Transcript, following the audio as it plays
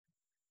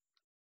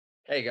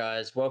Hey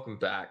guys, welcome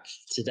back.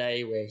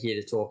 Today we're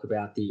here to talk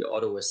about the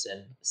Ottawa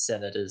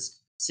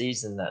Senators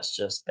season that's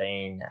just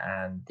been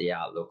and the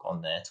outlook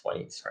on their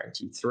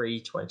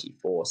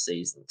 2023-24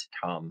 season to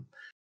come.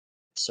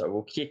 So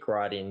we'll kick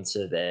right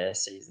into their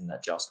season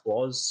that just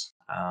was.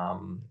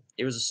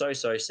 It was a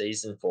so-so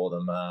season for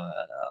them,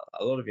 a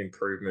lot of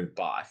improvement,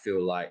 but I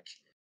feel like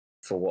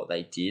for what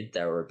they did,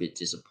 they were a bit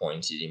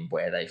disappointed in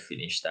where they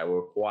finished. They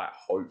were quite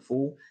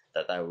hopeful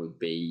that they would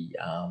be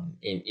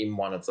in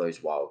one of those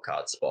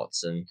wildcard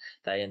spots, and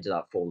they ended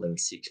up falling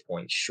 6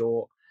 points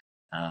short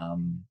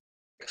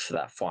for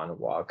that final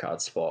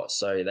wildcard spot.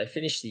 So they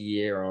finished the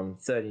year on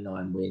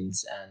 39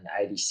 wins and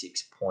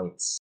 86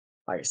 points.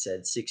 Like I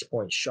said, 6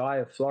 points shy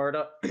of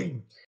Florida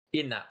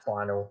in that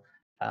final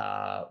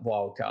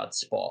wildcard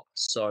spot.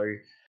 So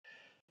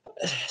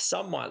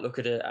some might look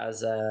at it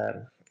as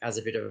a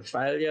bit of a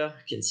failure,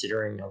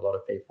 considering a lot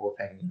of people were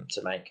pegging them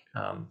to make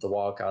the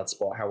wildcard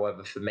spot.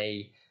 However, for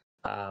me,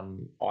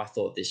 I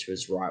thought this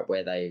was right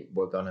where they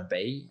were going to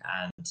be,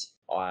 and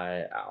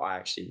I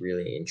actually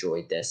really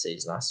enjoyed their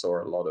season. I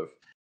saw a lot of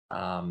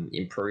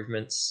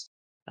improvements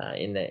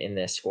in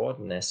their squad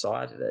and their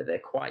side. They're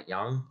quite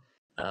young,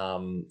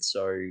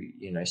 so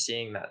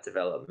seeing that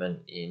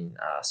development in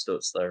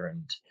Stutzler,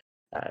 and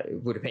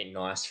it would have been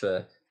nice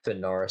for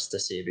Norris to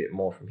see a bit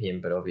more from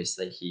him, but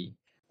obviously he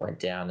went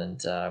down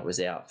and was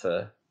out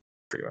for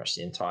pretty much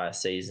the entire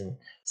season.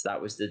 So that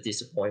was the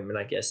disappointment,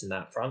 I guess, in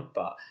that front.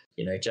 But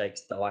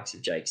the likes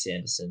of Jake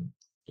Sanderson,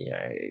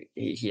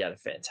 he had a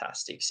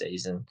fantastic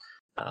season.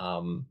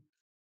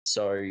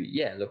 So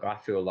yeah, look, I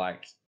feel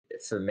like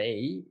for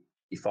me,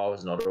 if I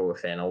was an Ottawa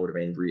fan, I would have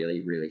been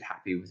really, really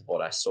happy with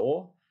what I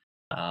saw.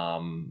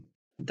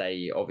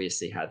 They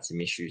obviously had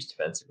some issues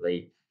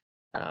defensively,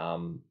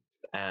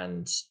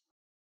 and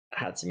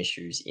had some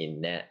issues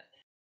in net,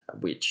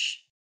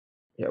 which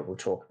we'll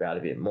talk about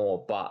a bit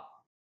more. But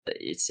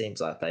it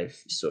seems like they've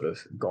sort of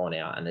gone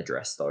out and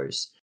addressed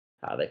those.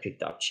 They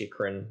picked up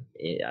Chikrin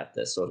at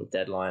the sort of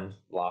deadline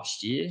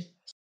last year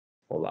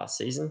or last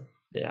season.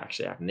 It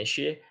actually happened this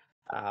year,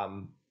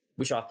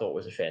 which I thought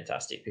was a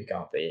fantastic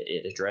pickup.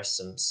 It addressed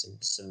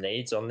some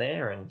needs on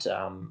there, and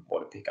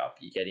what a pickup.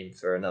 You get him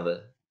for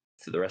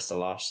the rest of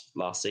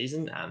last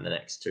season and the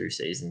next two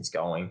seasons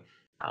going.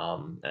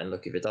 And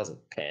look, if it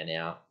doesn't pan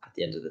out at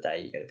the end of the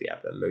day, you're going to be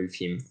able to move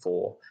him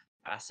for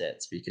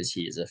assets because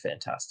he is a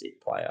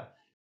fantastic player.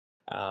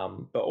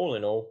 But all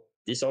in all,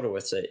 this Ottawa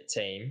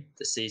team,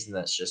 the season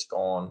that's just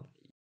gone,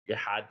 you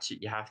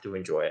have to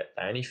enjoy it.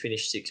 They only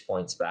finished 6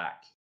 points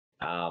back.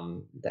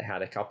 They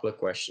had a couple of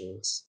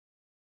questions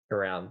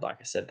around, like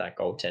I said, that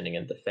goaltending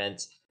and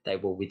defense. They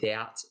were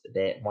without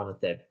one of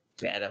their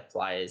better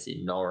players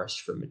in Norris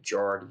for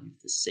majority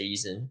of the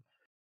season,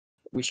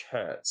 which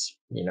hurts.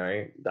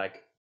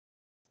 Like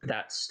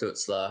that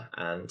Stutzler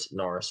and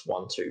Norris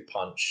 1-2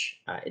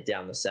 punch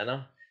down the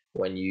center.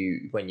 When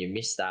you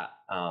miss that,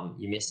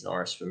 you miss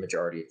Norris for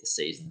majority of the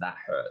season. That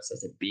hurts.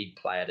 That's a big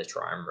player to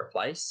try and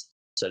replace.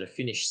 So to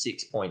finish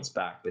 6 points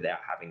back without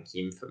having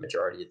him for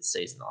majority of the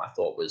season, I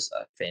thought was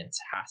a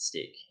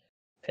fantastic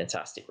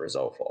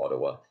result for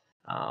Ottawa.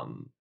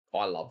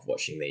 I loved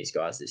watching these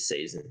guys this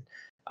season.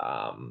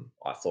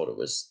 I thought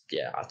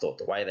I thought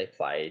the way they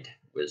played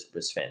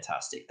was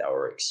fantastic. They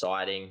were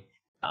exciting.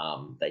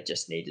 They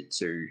just needed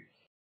to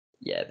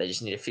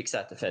fix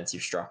that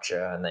defensive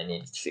structure, and they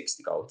needed to fix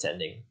the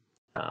goaltending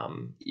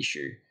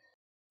issue.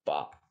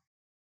 But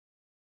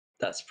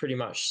that pretty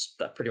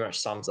much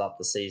sums up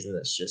the season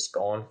that's just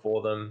gone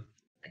for them.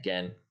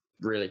 Again,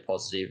 really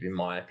positive in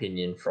my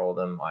opinion for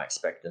them. I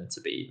expect them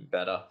to be even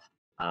better.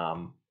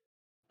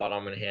 But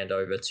I'm going to hand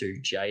over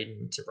to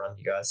Jaden to run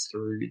you guys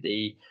through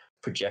the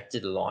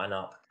projected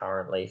lineup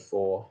currently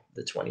for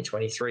the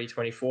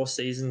 2023-24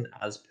 season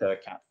as per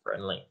cap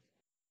friendly.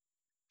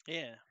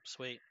 Yeah,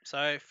 sweet.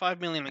 So 5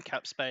 million in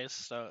cap space,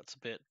 so it's a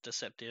bit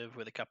deceptive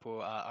with a couple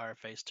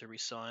RFAs to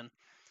resign.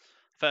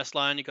 First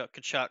line, you got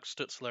Tkachuk,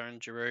 Stutzler,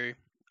 and Giroux.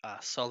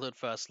 Solid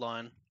first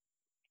line.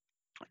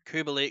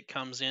 Kubalik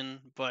comes in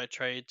via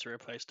trade to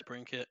replace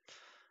DeBrincat.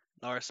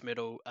 Norris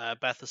middle,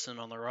 Batherson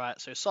on the right.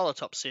 So solid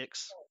top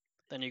six.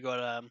 Then you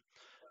got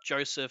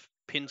Joseph,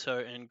 Pinto,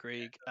 and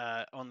Grieg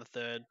on the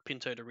third.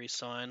 Pinto to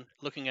re-sign.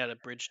 Looking at a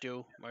bridge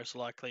deal, most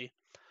likely.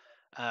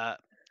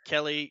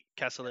 Kelly,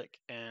 Kaselik,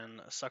 and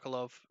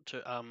Sokolov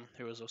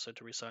who was also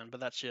to resign. But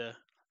that's your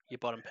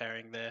bottom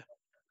pairing there.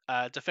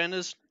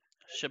 Defenders,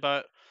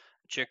 Chabot,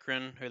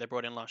 Chikrin, who they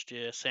brought in last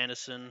year,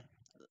 Sanderson,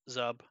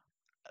 Zub,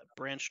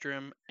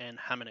 Brandstrom, and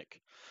Hamonic.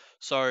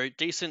 So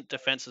decent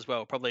defense as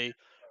well. Probably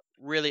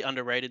really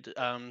underrated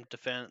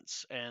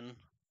defense, and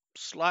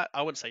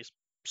I would say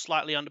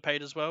slightly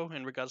underpaid as well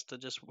in regards to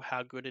just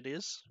how good it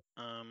is.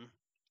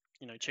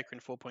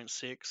 Chikrin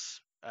 4.6.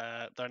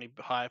 The only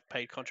high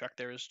paid contract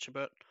there is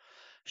Chabot.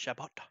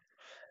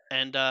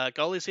 And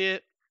goalies here,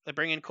 they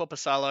bring in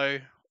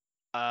Corpusalo,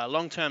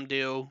 long-term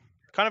deal,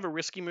 kind of a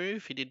risky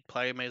move. He did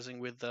play amazing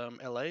with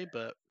LA,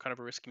 but kind of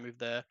a risky move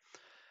there.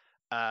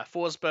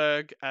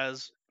 Forsberg,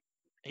 as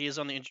he is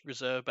on the injured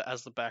reserve, but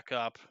as the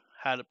backup,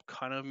 had a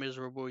kind of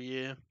miserable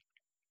year.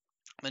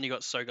 Then you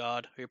got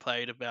Sogard, who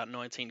played about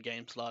 19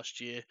 games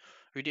last year,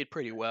 who did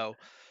pretty well.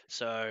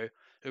 So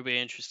it would be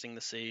interesting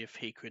to see if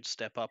he could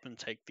step up and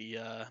take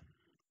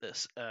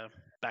this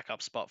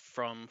backup spot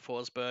from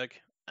Forsberg.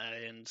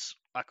 And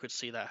I could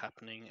see that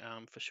happening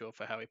for sure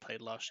for how he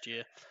played last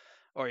year,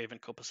 or even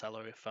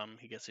Corpusalo if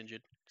he gets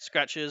injured.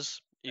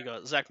 Scratches, you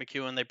got Zach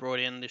McEwen they brought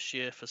in this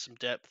year for some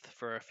depth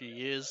for a few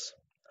years.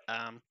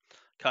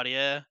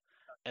 Cartier,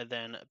 and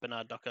then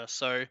Bernard Docker.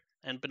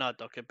 And Bernard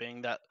Docker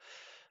being that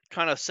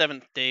kind of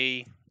 7th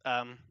D,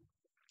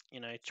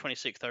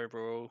 26th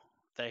overall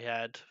they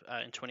had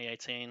in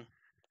 2018.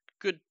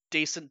 Good,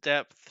 decent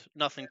depth.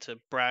 Nothing to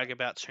brag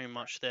about too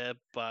much there,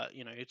 but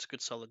it's a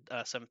good solid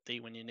 7th D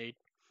when you need.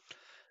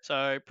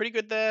 So pretty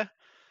good there.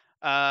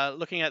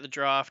 Looking at the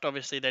draft,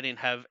 obviously they didn't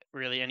have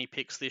really any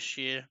picks this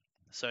year,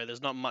 so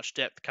there's not much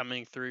depth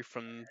coming through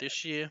from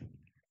this year.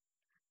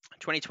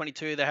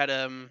 2022 they had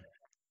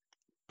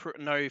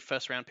no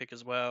first round pick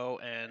as well,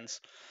 and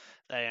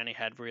they only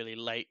had really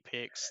late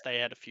picks. They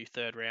had a few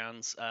third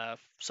rounds,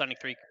 signing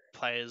 3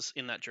 players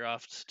in that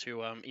draft to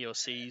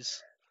ELCs.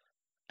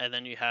 And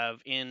then you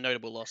have in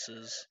notable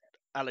losses,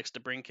 Alex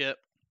DeBrincat,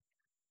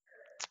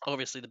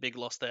 obviously the big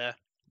loss there,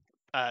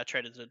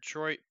 traded to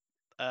Detroit,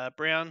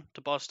 Brown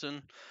to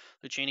Boston,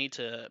 Lucchini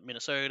to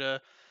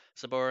Minnesota,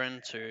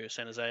 Saborin to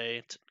San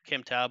Jose,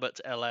 Kim Talbot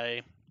to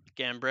LA,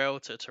 Gambrell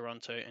to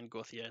Toronto, and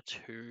Gauthier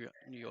to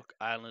New York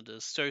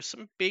Islanders. So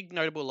some big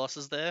notable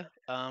losses there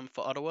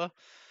for Ottawa.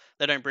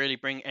 They don't really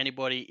bring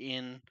anybody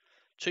in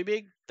too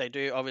big. They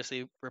do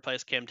obviously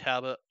replace Cam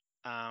Talbot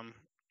on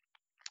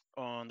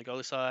the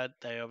goalie side.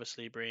 They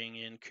obviously bring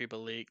in Kuba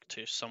Leak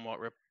to somewhat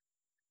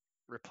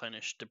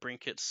replenish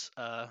DeBrincat's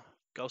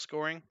goal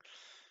scoring.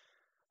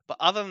 But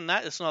other than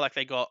that, it's not like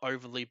they got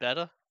overly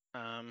better.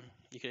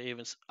 You could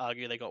even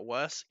argue they got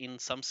worse in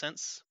some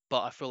sense.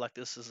 But I feel like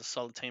this is a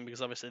solid team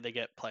because obviously they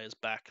get players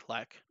back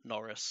like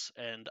Norris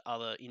and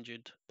other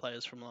injured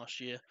players from last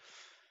year.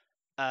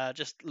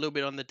 Just a little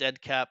bit on the dead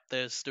cap.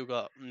 There's still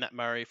got Matt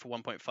Murray for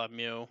 1.5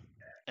 mil,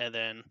 and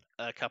then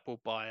a couple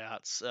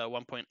buyouts.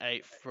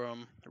 1.8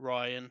 from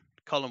Ryan,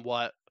 Colin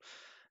White,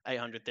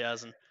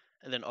 800,000,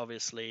 and then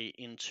obviously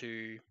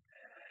into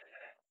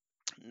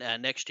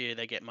next year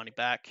they get money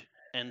back,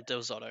 and Del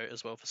Zotto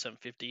as well for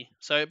 750.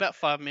 So about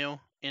 5 mil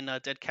in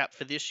dead cap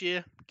for this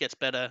year. Gets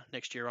better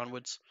next year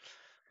onwards,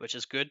 which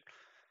is good.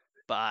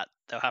 But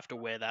they'll have to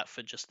wear that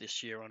for just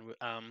this year on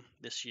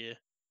this year.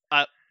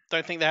 I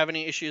don't think they have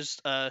any issues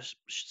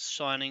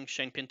signing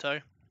Shane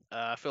Pinto.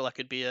 I feel like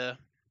it'd be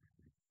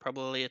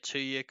probably a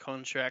 2-year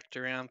contract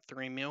around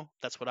 3 mil.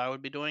 That's what I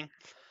would be doing.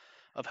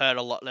 I've heard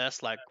a lot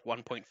less, like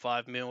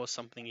 1.5 mil or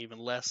something even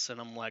less, and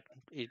I'm like,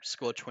 he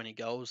scored 20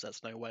 goals.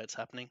 That's no way it's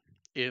happening.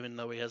 Even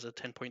though he has a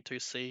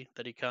 10.2 C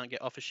that he can't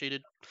get offer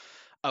sheeted,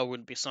 I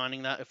wouldn't be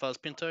signing that if I was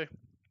Pinto.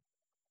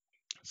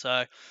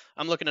 So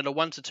I'm looking at a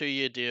 1 to 2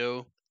 year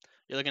deal.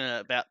 You're looking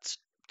at about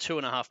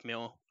 2.5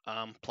 mil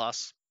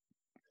plus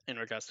in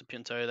regards to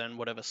Pinto, then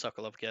whatever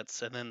Sokolov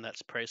gets, and then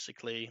that's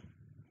basically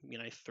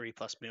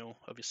 3+ mil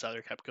of your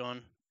salary cap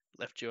gone.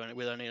 Left you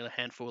with only a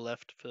handful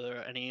left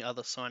for any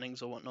other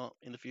signings or whatnot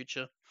in the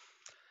future.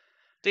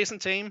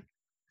 Decent team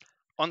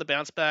on the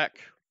bounce back,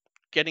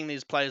 getting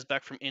these players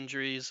back from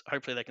injuries.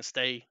 Hopefully they can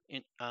stay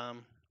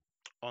on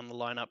the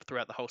lineup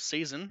throughout the whole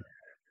season.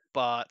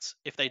 But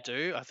if they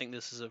do, I think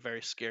this is a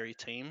very scary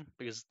team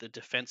because the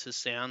defense is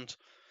sound.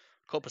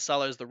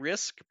 Corpusalo is the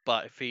risk,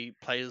 but if he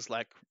plays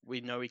like we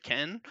know he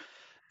can,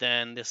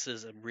 then this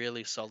is a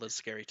really solid,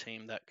 scary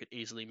team that could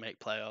easily make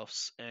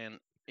playoffs and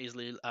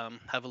easily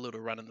have a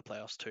little run in the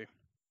playoffs too.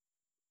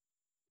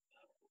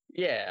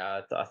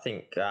 Yeah, I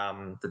think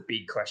the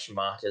big question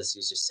mark, as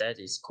you just said,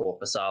 is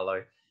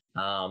Corpusalo.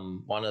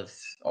 One of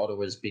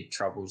Ottawa's big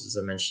troubles, as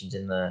I mentioned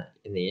in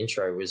the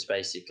intro, was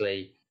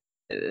basically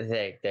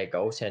their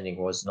goaltending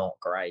was not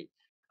great.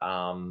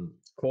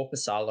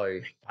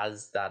 Corpusalo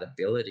has that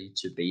ability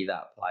to be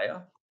that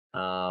player,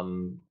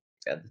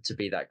 to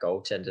be that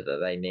goaltender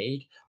that they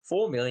need.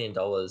 $4 million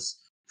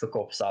for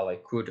Corpusalo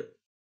could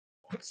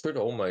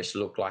almost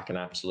look like an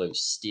absolute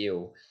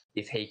steal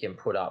if he can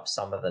put up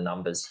some of the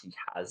numbers he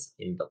has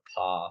in the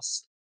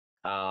past.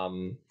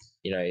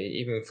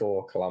 Even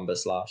for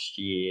Columbus last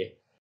year,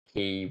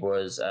 he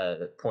was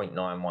a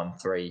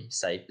 .913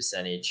 save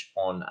percentage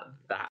on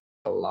that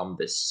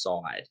Columbus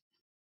side.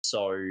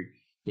 So,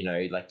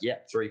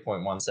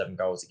 3.17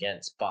 goals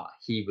against, but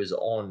he was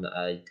on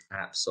an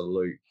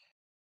absolute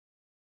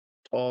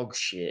dog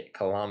shit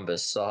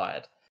Columbus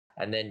side.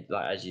 And then,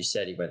 as you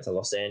said, he went to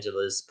Los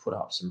Angeles, put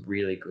up some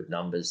really good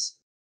numbers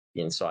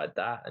inside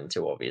that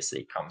until obviously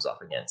he comes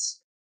up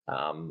against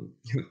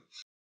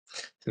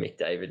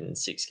McDavid in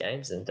 6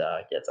 games and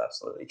gets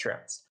absolutely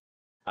trounced.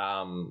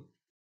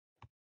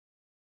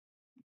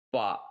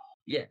 But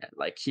yeah,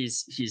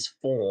 his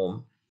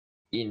form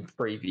in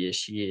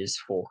previous years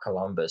for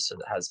Columbus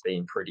has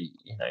been pretty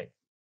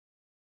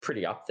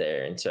up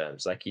there in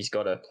terms. He's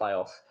got a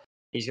playoff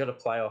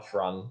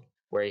run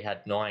where he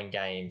had 9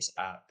 games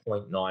at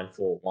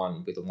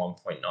 .941 with a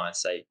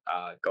 1.9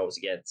 goals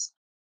against.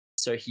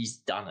 So he's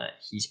done it.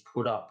 He's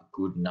put up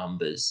good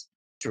numbers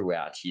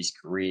throughout his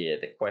career.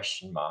 The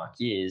question mark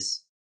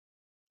is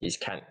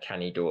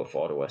can he do it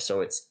for Ottawa? So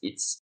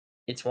it's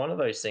one of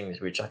those things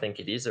which I think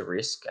it is a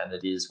risk and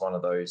it is one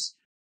of those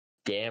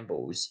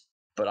gambles.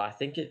 But I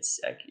think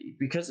it's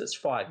because it's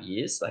 5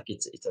 years. Like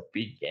it's a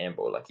big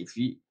gamble. Like if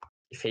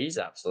he's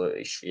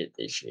absolutely shit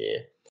this year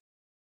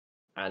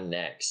and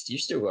next, you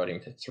still got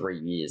him for 3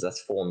 years.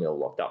 That's 4 mil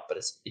locked up, but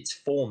it's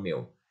 4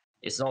 mil.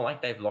 It's not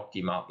like they've locked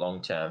him up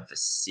long term for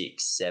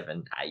 6,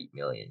 7, 8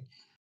 million.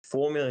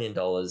 $4 million.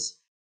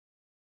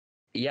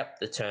 Yep,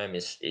 the term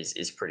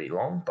is pretty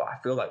long, but I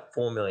feel like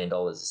 $4 million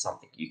is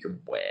something you can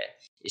wear,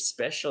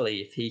 especially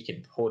if he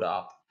can put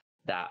up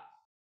that,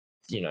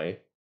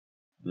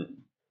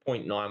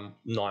 0.991,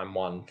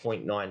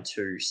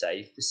 0.92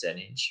 save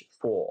percentage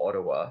for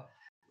Ottawa.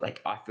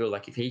 Like I feel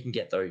like if he can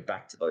get those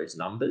back to those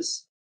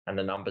numbers and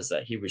the numbers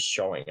that he was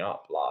showing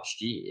up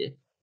last year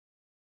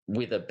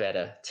with a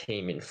better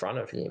team in front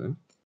of him,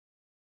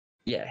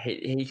 yeah,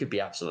 he could be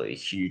absolutely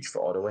huge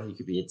for Ottawa. He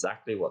could be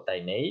exactly what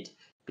they need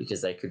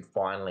because they could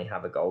finally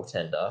have a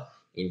goaltender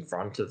in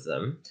front of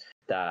them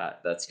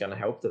that's going to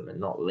help them and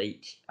not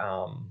leak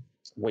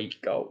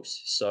weak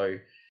goals. So,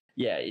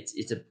 yeah,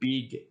 it's a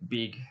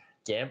big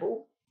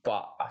gamble,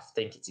 but I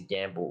think it's a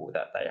gamble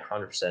that they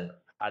 100%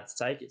 had to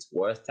take. It's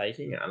worth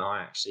taking, and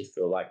I actually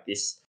feel like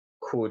this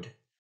could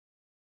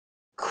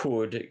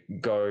go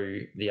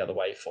the other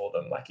way for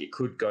them. Like it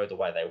could go the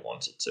way they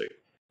want it to.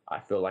 I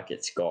feel like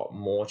it's got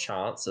more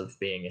chance of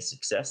being a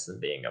success than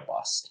being a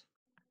bust.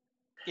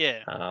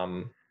 Yeah.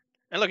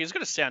 And look, he's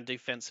got a sound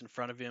defense in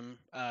front of him.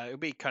 It'll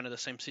be kind of the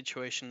same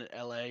situation in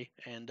LA.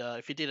 And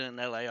if he did it in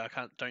LA,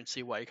 don't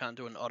see why he can't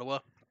do it in Ottawa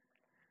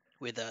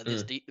with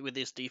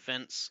this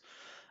defense,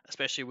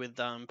 especially with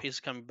pieces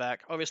coming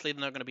back. Obviously,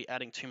 they're not going to be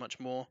adding too much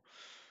more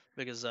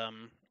because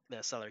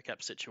their salary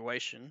cap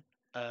situation.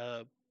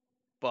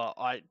 But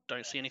I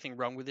don't see anything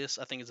wrong with this.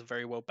 I think it's a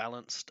very well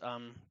balanced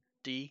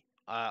D.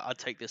 I'd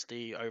take this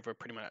D over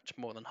pretty much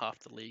more than half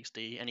the league's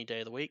D any day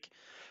of the week.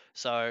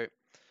 So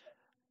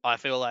I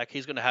feel like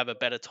he's going to have a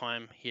better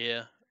time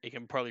here. He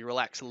can probably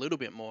relax a little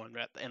bit more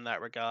in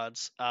that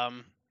regards,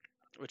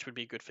 which would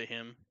be good for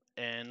him.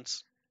 And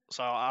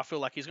so I feel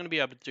like he's going to be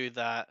able to do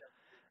that.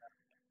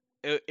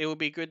 It would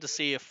be good to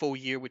see a full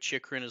year with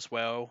Chikrin as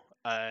well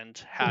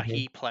and how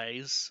he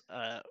plays.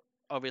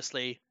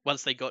 Obviously,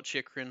 once they got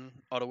Chikrin,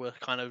 Ottawa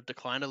kind of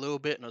declined a little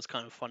bit, and it was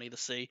kind of funny to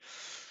see.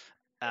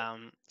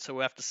 So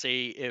we'll have to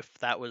see if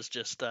that was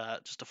just a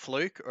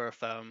fluke or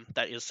if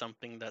that is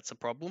something that's a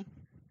problem.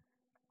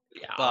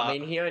 Yeah, but, I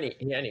mean, he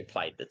only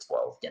played the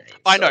 12 games.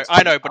 I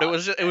know, but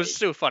it was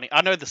still funny.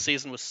 I know the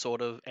season was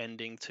sort of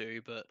ending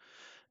too, but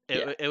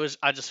it was.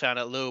 I just found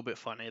it a little bit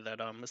funny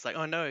that it's like,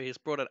 oh no, he's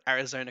brought an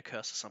Arizona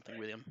curse or something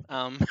with him.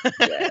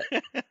 Yeah.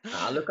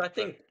 Look, I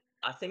think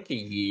a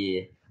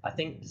year. I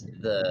think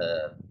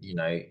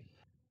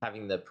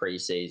having the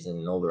preseason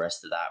and all the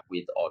rest of that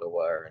with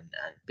Ottawa and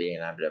being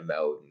able to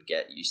meld and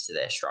get used to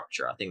their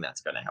structure, I think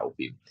that's going to help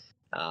him.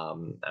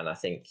 And I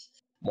think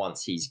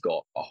once he's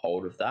got a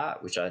hold of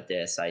that, which I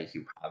dare say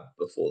he'll have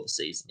before the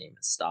season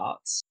even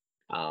starts,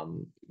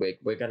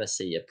 we're going to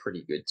see a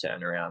pretty good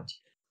turnaround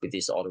with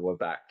this Ottawa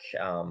back,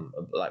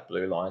 like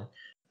blue line.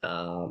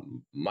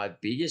 My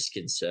biggest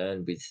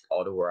concern with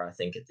Ottawa, I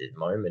think, at the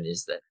moment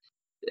is that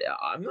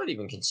I'm not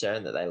even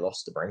concerned that they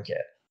lost to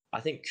Brinket. I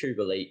think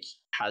Kubalik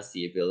has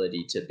the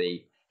ability to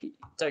be.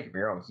 Don't get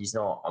me wrong, he's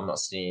not. I'm not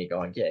sitting here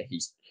going, yeah,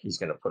 he's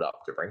going to put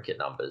up the Brinket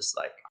numbers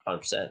like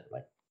 100%.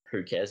 Like,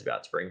 who cares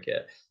about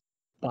Brinket?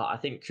 But I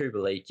think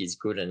Kubalik is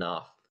good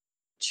enough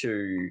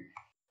to,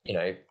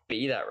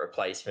 be that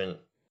replacement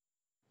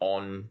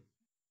in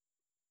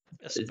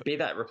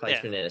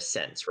a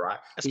sense, right?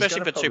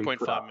 Especially for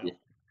 2.5 mil.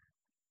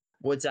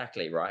 Well,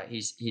 exactly, right.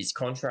 His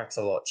contract's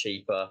a lot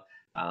cheaper.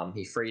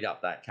 He freed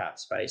up that cap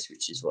space,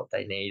 which is what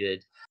they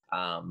needed.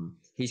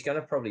 He's going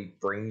to probably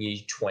bring you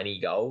 20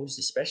 goals,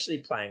 especially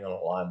playing on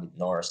a line with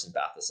Norris and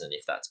Batherson,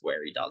 if that's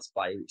where he does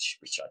play, which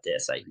I dare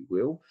say he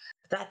will.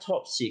 That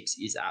top six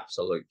is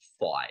absolute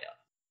fire,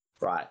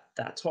 right?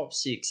 That top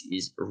six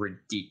is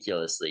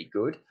ridiculously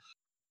good.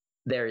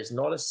 There is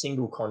not a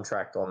single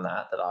contract on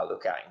that I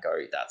look at and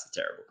go, that's a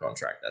terrible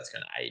contract. That's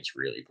going to age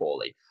really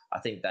poorly. I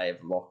think they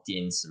have locked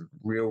in some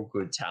real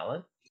good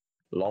talent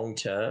long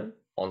term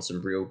on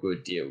some real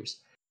good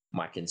deals.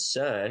 My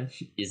concern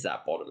is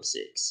that bottom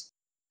six.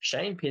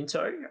 Shane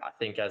Pinto, I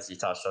think, as you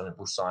touched on,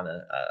 will sign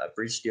a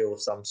bridge deal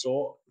of some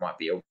sort. Might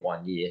be a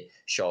 1 year,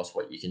 show us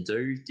what you can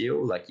do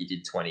deal. Like you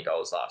did 20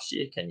 goals last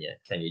year. Can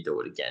you do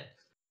it again?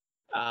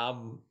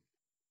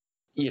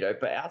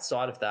 But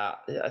outside of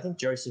that, I think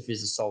Joseph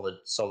is a solid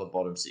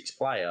bottom six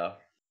player.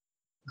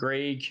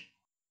 Grieg,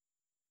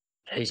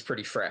 he's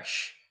pretty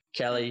fresh.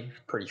 Kelly,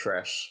 pretty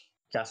fresh.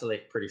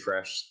 Kastelik, pretty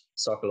fresh.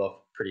 Sokolov,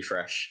 pretty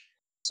fresh.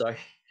 So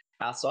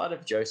outside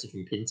of Joseph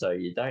and Pinto,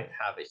 you don't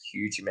have a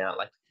huge amount.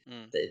 Like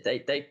they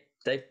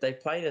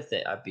played a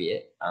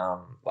bit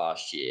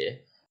last year,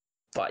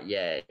 but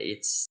yeah,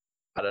 I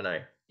don't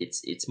know.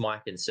 It's my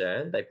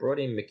concern. They brought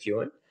in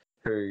McEwen.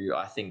 who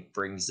I think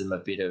brings them a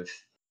bit of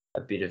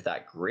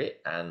that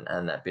grit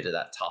and that bit of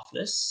that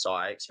toughness. So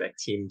I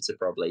expect him to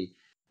probably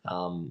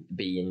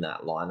be in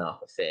that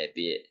lineup a fair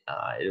bit.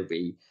 It'll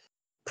be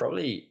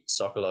probably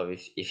Sokolov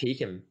if he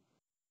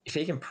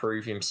can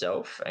prove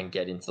himself and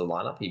get into the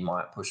lineup, he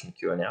might push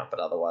McEwen out. But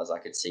otherwise, I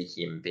could see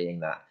him being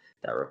that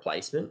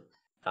replacement.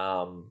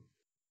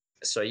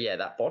 So yeah,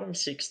 that bottom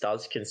six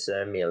does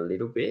concern me a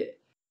little bit.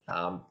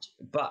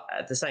 But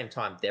at the same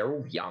time, they're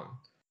all young.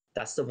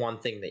 That's the one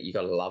thing that you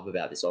got to love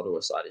about this Ottawa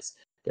side is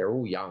they're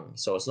all young.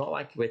 So it's not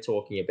like we're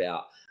talking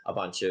about a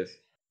bunch of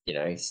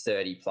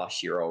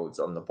 30-plus-year-olds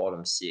on the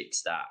bottom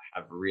six that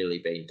have really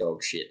been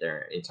dog shit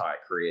their entire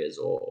careers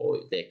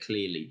or they're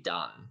clearly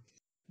done.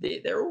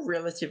 They're all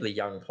relatively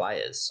young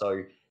players.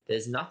 So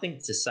there's nothing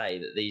to say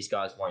that these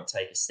guys won't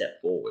take a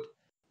step forward.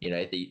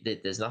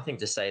 There's nothing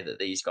to say that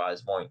these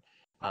guys won't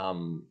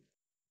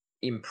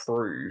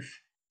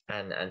improve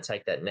and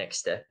take that next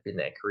step in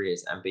their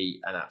careers and be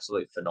an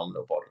absolute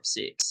phenomenal bottom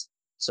six.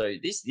 So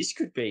this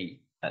could be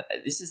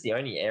this is the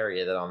only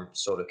area that I'm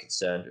sort of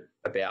concerned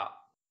about.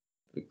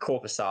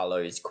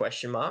 Korpisalo's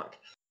question mark,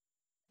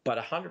 but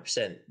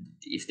 100%,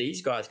 if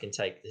these guys can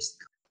take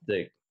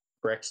the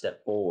correct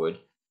step forward,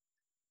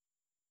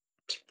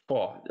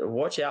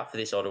 watch out for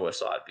this Ottawa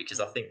side because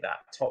I think that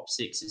top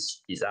six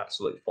is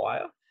absolute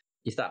fire.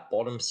 If that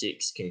bottom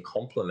six can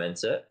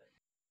complement it,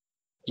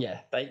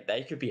 yeah,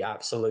 they could be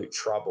absolute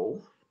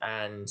trouble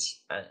and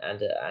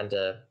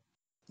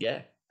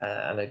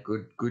a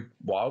good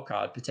wild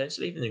card,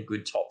 potentially even a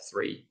good top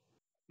three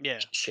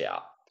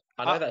shout.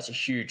 I know that's a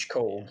huge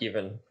call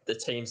given the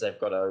teams they've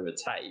got to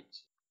overtake,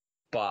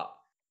 but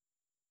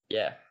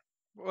yeah,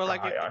 well,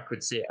 I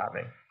could see it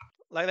happening.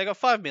 Like they got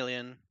 $5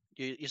 million.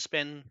 You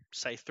spend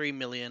say $3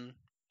 million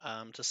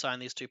to sign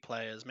these two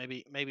players,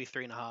 maybe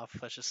 3.5.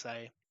 Let's just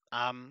say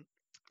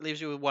leaves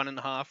you with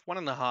 1.5.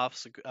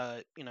 1.5's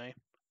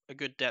a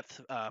good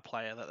depth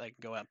player that they can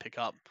go out and pick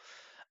up,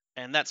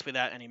 and that's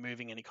without any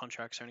moving any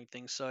contracts or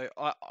anything. So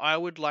I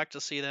would like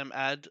to see them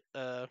add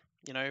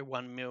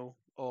 1 mil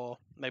or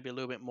maybe a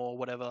little bit more,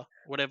 whatever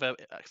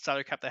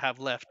salary cap they have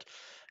left,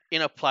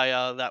 in a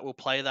player that will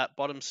play that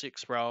bottom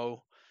six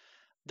role,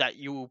 that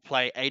you will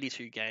play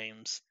 82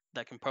 games,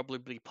 that can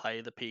probably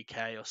play the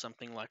PK or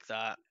something like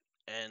that,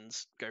 and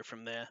go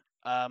from there.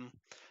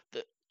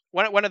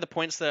 One of the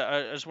points that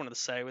I just wanted to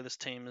say with this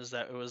team is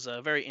that it was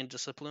very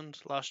indisciplined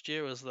last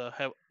year. It was the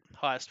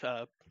highest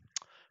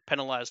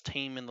penalized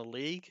team in the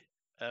league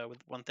with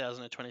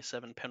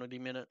 1,027 penalty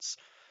minutes.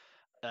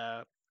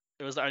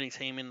 It was the only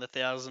team in the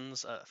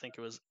thousands. I think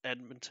it was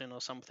Edmonton or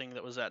something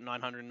that was at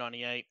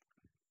 998.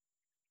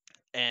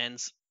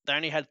 And they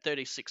only had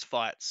 36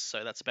 fights,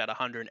 so that's about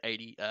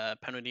 180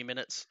 penalty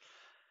minutes.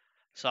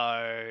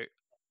 So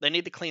they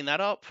need to clean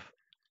that up.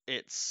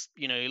 It's,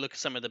 you look at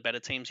some of the better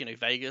teams.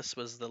 Vegas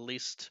was the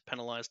least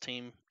penalized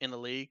team in the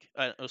league.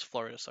 It was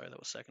Florida, sorry, that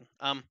was second.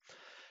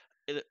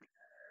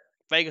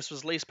 Vegas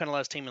was the least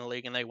penalized team in the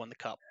league, and they won the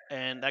cup.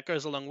 And that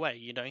goes a long way.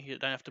 You don't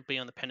have to be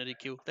on the penalty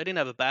kill. They didn't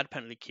have a bad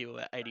penalty kill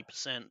at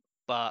 80%,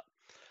 but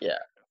yeah,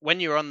 when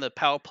you're on the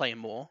power play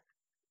more,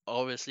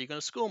 obviously you're going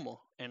to score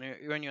more. And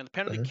when you're on the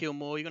penalty kill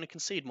more, you're going to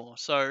concede more.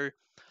 So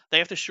they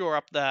have to shore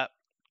up that.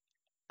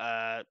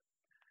 I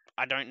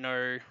don't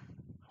know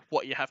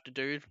what you have to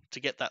do to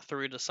get that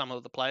through to some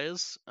of the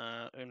players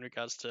in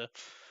regards to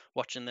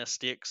watching their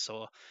sticks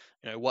or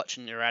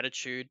watching their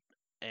attitude.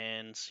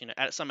 And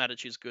some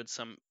attitude's good,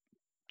 some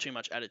too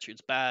much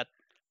attitude's bad.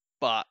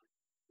 But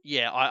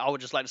yeah, I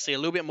would just like to see a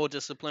little bit more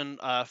discipline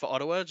for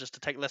Ottawa, just to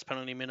take less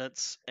penalty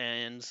minutes,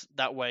 and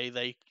that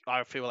way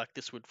I feel like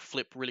this would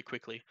flip really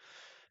quickly.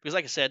 Because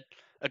like I said,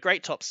 a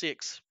great top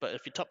six, but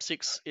if your top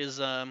six is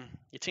your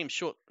team's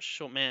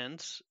short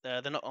manned,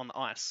 they're not on the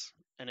ice.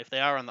 And if they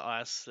are on the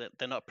ice,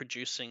 they're not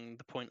producing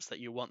the points that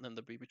you want them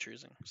to be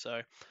producing.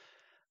 So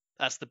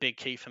that's the big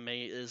key for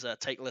me, is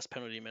take less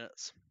penalty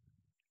minutes.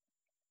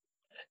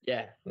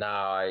 Yeah, no,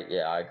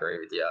 I agree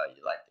with you.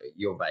 Like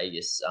your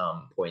Vegas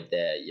point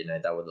there,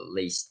 they were the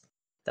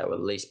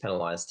least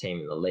penalized team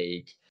in the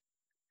league.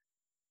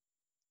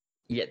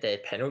 Yet their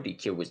penalty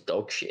kill was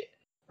dog shit,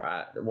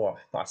 right? Well,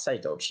 I say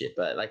dog shit,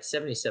 but like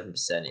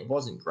 77%, it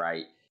wasn't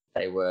great.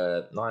 They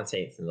were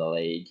 19th in the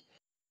league.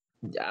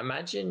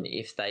 Imagine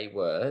if they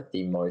were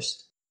the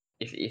most,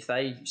 if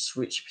they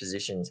switched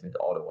positions with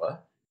Ottawa,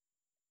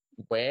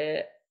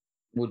 where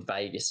would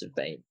Vegas have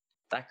been?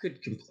 That could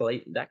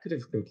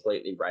have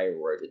completely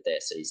railroaded their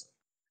season.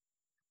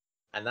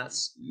 And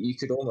you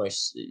could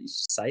almost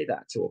say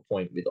that to a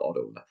point with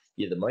Ottawa.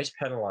 You're the most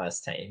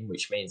penalised team,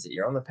 which means that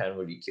you're on the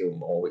penalty kill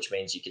more, which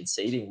means you're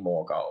conceding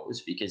more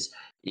goals, because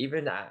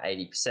even at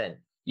 80%,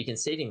 you're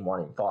conceding 1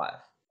 in 5.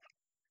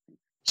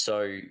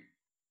 So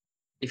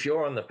if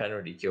you're on the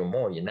penalty kill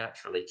more, you're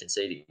naturally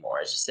conceding more,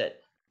 as you said,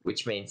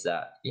 which means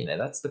that,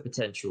 that's the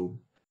potential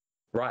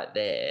right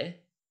there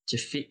to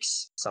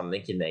fix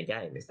something in their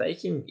game. If they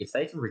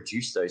can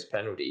reduce those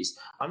penalties,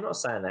 I'm not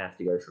saying they have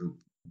to go from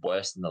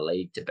worst in the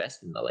league to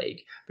best in the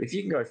league, but if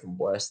you can go from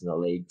worst in the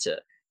league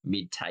to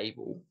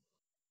mid-table,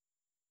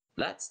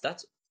 that's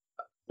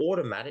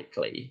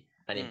automatically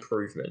an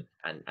improvement,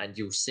 and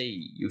you'll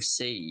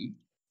see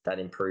that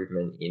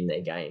improvement in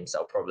their games.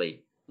 They'll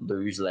probably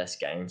lose less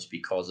games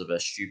because of a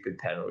stupid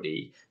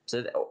penalty.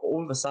 So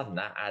all of a sudden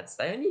that adds.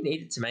 They only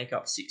needed to make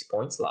up 6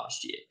 points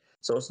last year.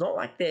 So it's not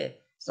like they're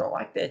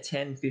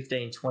 10,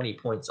 15, 20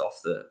 points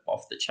off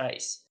the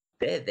chase.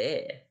 They're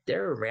there.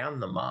 They're around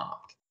the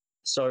mark.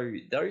 So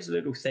those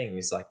little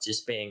things, like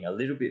just being a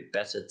little bit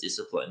better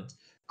disciplined,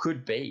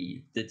 could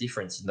be the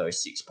difference in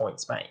those 6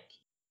 points make.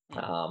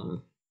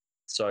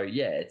 So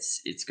yeah,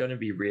 it's going to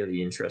be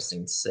really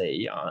interesting to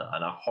see,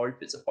 and I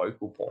hope it's a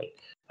focal point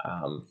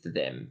for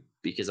them,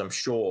 because I'm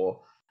sure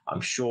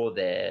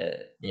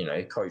their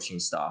coaching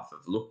staff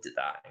have looked at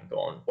that and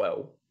gone,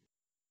 well,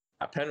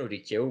 a penalty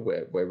kill,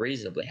 we're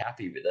reasonably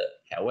happy with it.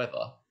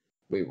 However,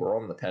 we were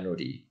on the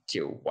penalty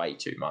kill way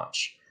too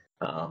much.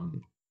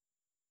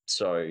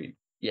 So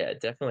yeah,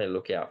 definitely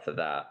look out for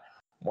that.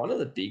 One of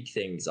the big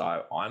things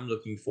I'm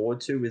looking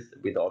forward to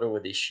with Ottawa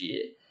this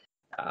year,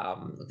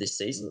 this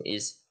season,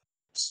 is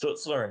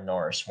Stutzler and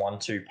Norris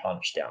 1-2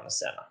 punch down the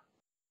center.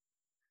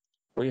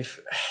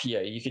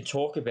 You can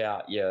talk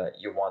about your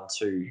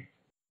 1-2,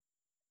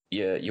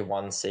 your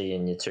 1C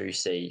and your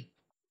 2C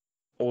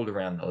all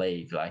around the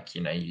league. Like,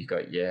 you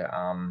got your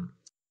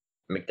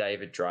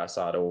McDavid,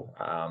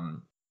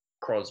 Draisaitl,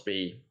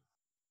 Crosby,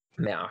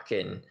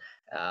 Malkin.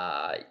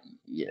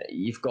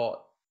 You've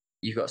got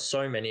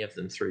so many of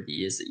them through the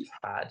years that you've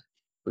had,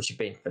 which have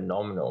been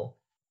phenomenal.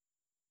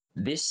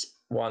 This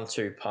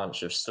 1-2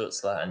 punch of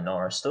Stutzler and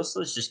Norris,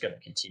 Stutzler's just going to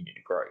continue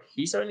to grow.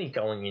 He's only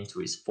going into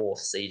his 4th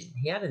season.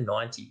 He had a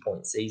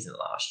 90-point season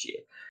last year.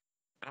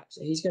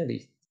 He's going to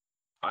be.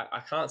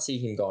 I can't see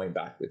him going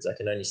backwards. I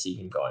can only see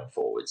him going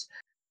forwards.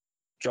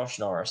 Josh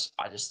Norris,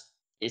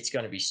 it's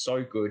going to be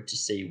so good to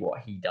see what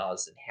he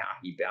does and how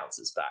he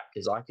bounces back,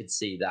 because I could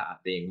see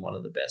that being one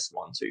of the best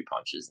 1-2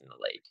 punches in the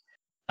league.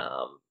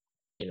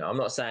 I'm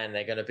not saying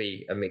they're going to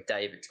be a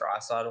McDavid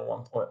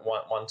Draisaitl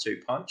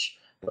 1-2 punch,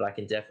 but I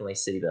can definitely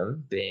see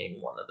them being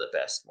one of the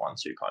best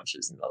 1-2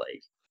 punches in the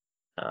league.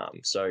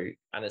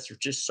 And it's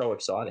just so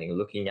exciting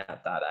looking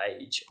at that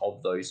age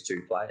of those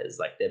two players.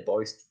 Like, they're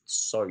both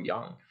so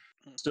young.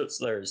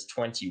 Stutzler is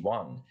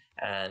 21,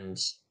 and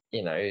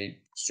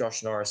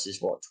Josh Norris is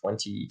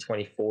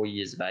 24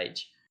 years of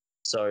age.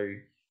 So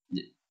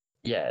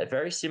yeah,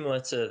 very similar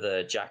to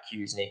the Jack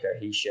Hughes, Nico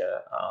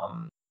Hischier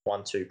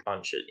 1-2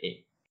 punch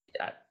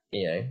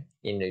in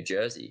New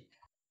Jersey.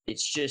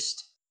 It's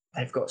just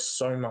they've got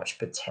so much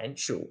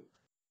potential,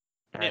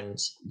 and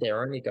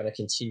they're only going to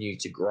continue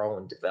to grow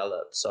and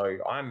develop. So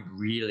I'm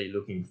really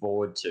looking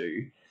forward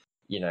to,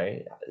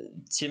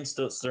 Tim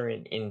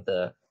Stutzler in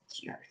the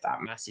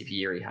that massive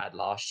year he had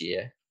last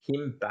year,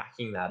 him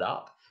backing that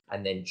up,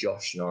 and then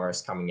Josh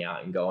Norris coming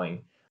out and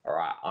going, all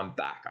right, I'm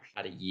back. I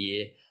had a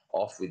year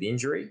off with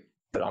injury,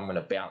 but I'm going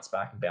to bounce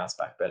back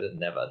better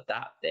than ever.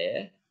 That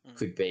there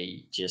could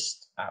be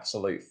just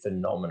absolute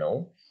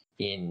phenomenal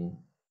in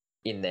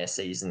their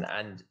season,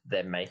 and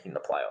they're making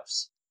the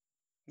playoffs.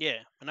 Yeah,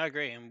 and I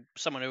agree. And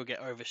someone who will get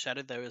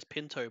overshadowed there is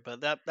Pinto,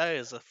 but that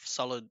is a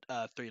solid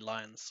 3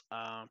 lines.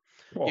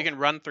 You can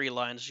run 3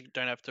 lines. You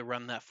don't have to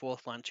run that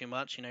 4th line too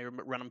much.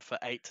 Run them for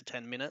 8 to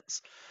 10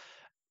 minutes.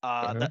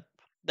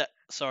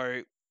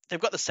 So they've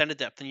got the center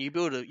depth, and you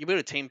build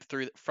a team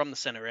from the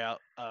center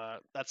out.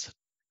 That's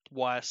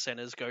why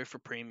centers go for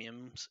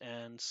premiums,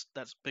 and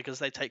that's because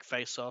they take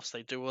face-offs.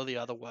 They do all the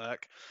other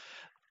work.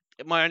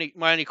 My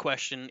only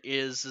question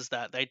is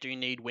that they do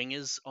need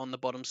wingers on the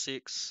bottom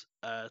 6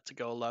 to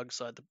go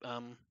alongside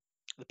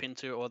the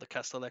Pinto or the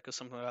Kastelek or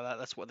something like that.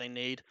 That's what they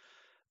need.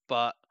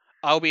 But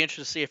I'll be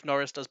interested to see if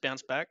Norris does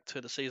bounce back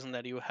to the season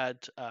that he had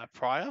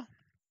prior.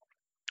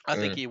 I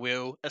think he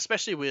will,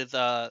 especially with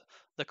the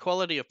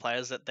quality of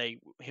players that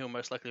he'll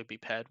most likely be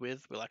paired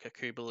with like a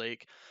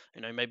Kubalik.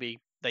 Maybe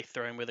they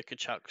throw him with a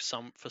Tkachuk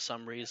for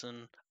some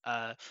reason,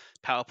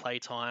 power play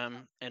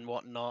time and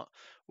whatnot.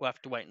 We'll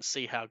have to wait and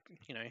see how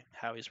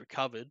he's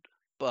recovered.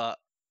 But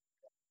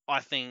I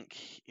think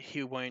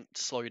he won't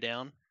slow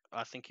down.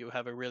 I think he'll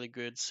have a really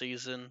good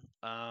season.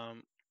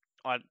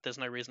 There's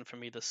no reason for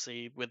me to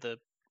see with the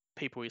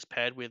people he's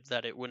paired with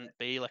that it wouldn't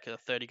be like a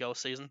 30-goal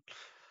season.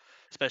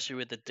 Especially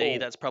with the D,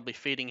 that's probably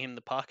feeding him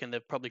the puck, and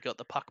they've probably got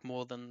the puck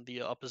more than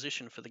the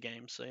opposition for the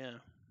game. So yeah.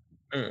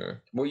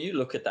 Well, you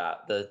look at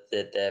that,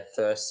 their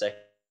first, second,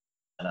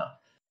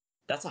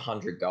 that's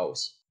 100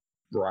 goals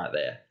right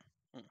there.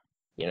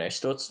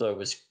 Stutzler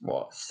was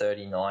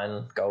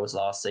 39 goals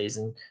last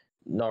season.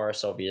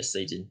 Norris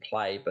obviously didn't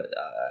play, but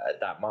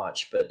that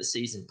much. But the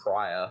season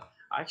prior,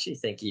 I actually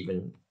think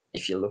even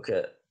if you look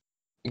at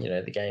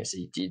the games that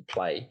he did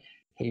play,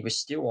 he was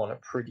still on a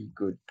pretty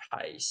good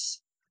pace.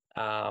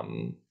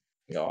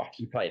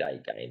 He played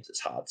 8 games. It's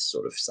hard to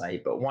sort of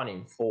say, but 1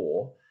 in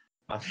 4.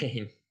 I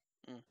mean,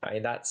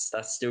 that's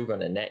still going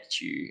to net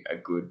you a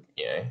good.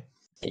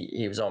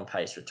 He was on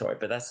pace for Toy,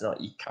 but that's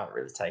not. You can't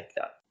really take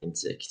that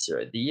into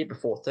consideration. The year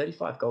before,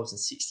 35 goals in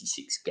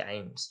 66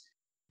 games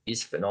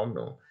is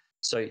phenomenal.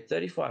 So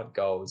 35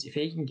 goals, if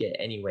he can get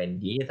anywhere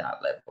near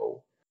that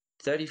level,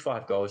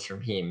 35 goals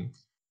from him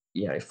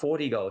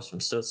 40 goals from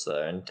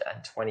Stutzler and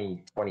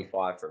 20,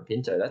 25 from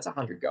Pinto. That's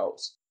 100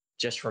 goals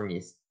just from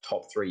your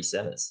top three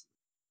centers.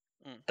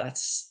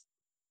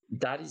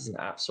 That is an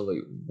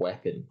absolute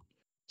weapon.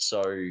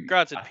 So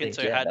Granted, I think,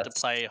 Pinto had to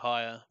play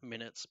higher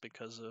minutes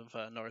because of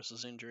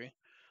Norris's injury.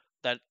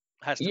 That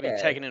has to be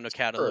taken into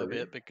account a little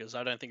bit, because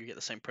I don't think you get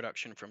the same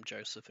production from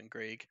Joseph and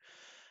Grieg.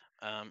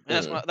 And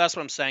that's what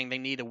I'm saying. They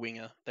need a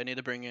winger. They need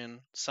to bring in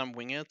some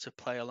winger to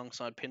play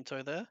alongside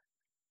Pinto there,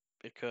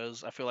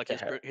 because I feel like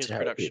his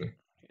production,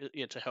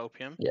 to help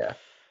him. Yeah.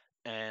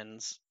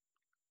 And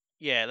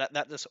yeah,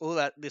 that's all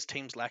that this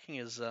team's lacking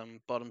is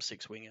bottom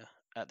six winger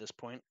at this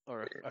point,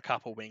 or a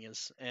couple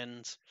wingers.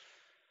 And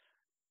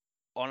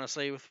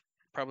honestly, with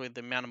probably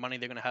the amount of money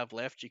they're going to have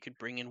left, you could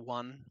bring in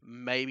one,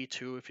 maybe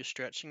two if you're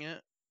stretching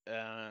it.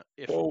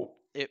 If you're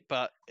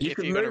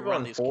going to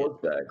run this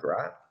Forsberg,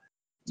 right?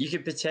 You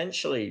could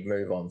potentially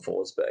move on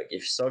Forsberg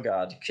if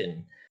Sogard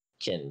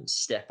can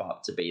step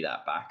up to be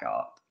that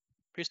backup.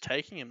 Who's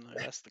taking him though?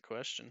 That's the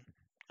question.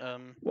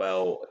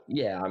 Well,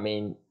 yeah, I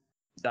mean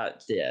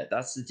that's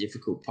the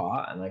difficult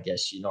part, and I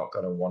guess you're not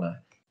going to want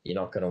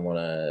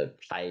to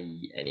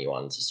pay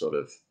anyone to sort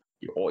of,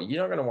 or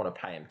you're not going to want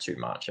to pay him too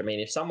much. I mean,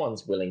 if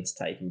someone's willing to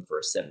take him for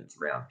a 7th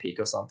round pick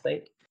or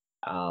something,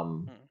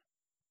 it'll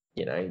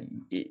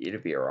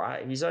be all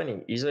right. He's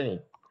only he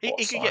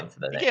could get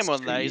him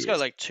on there. He's got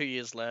like 2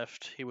 years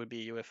left. He would be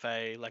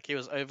UFA. Like, he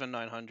was over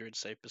 900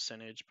 save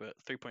percentage, but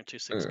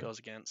 3.26 goals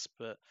against.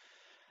 But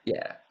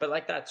yeah, but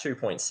like that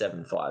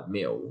 2.75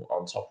 mil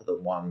on top of the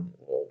 1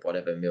 or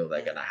whatever mil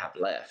they're going to have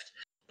left,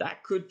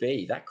 that could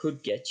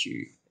get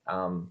you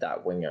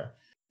that winger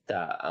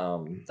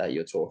that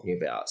you're talking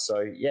about.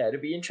 So yeah,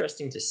 it'll be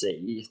interesting to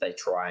see if they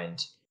try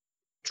and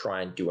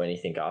do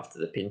anything after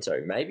the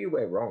Pinto. Maybe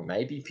we're wrong.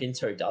 Maybe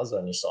Pinto does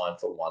only sign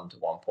for 1 to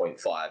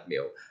 1.5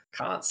 mil.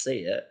 Can't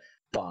see it,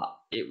 but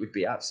it would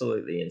be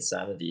absolutely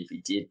insanity if he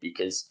did,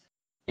 because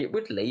it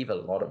would leave a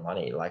lot of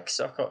money. Like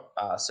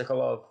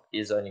Sokolov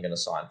is only going to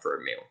sign for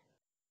 $1 million.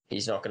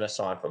 He's not going to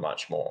sign for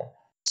much more.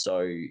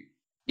 So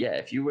yeah,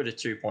 if you were to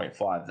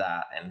 2.5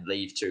 that and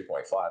leave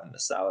 2.5 in the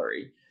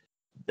salary,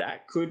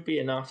 that could be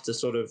enough to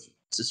sort of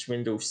to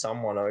swindle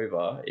someone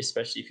over,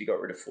 especially if you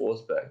got rid of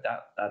Forsberg.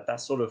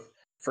 That sort of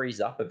frees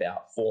up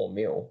about 4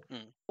 mil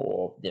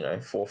or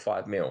 4 or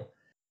 5 mil.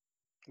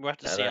 We'll have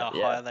to see how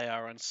high they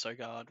are on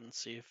Sogard and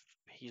see if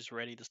he's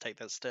ready to take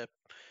that step.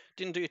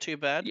 Didn't do too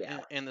bad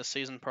in the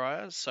season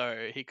prior,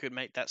 so he could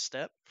make that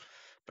step.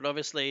 But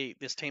obviously,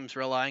 this team's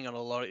relying on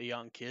a lot of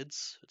young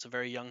kids. It's a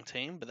very young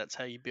team, but that's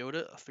how you build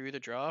it, through the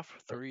draft,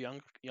 through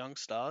young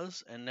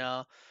stars. And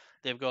now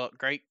they've got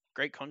great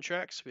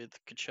contracts with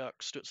Tkachuk,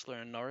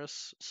 Stutzler, and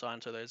Norris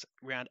signed to those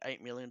around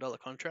 $8 million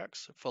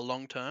contracts for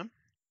long term.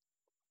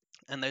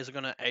 And those are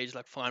going to age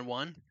like fine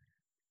wine.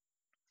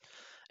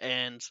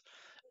 And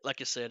like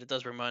I said, it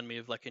does remind me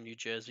of like a New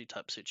Jersey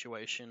type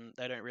situation.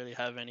 They don't really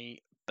have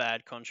any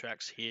bad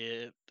contracts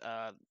here.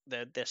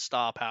 Their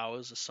star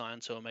powers are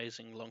signed to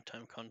amazing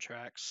long-term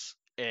contracts,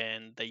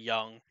 and they're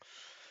young.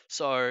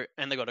 So,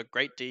 and they got a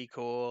great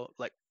decor.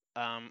 Like,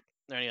 the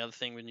only other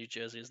thing with New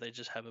Jersey is they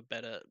just have a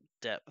better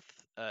depth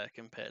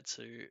compared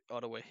to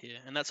Ottawa here,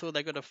 and that's all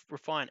they got to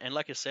refine. And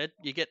like I said,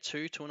 you get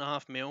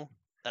 2.5 mil.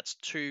 That's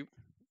two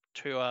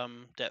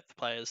depth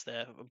players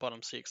there,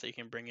 bottom six that you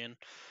can bring in.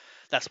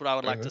 That's what I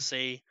would like to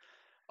see.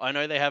 I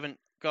know they haven't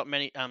got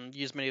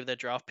used many of their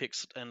draft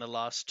picks in the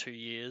last 2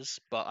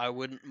 years, but I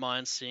wouldn't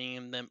mind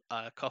seeing them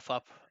cough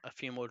up a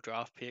few more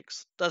draft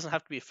picks. Doesn't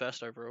have to be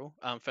first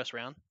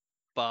round,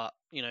 but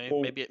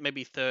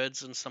maybe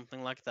thirds and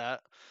something like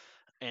that,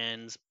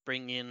 and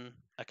bring in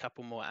a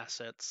couple more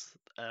assets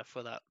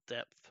for that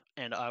depth.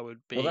 And I would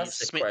be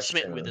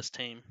smitten with this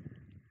team.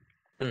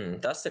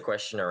 That's the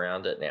question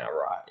around it now,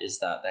 right? Is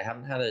that they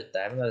haven't had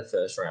a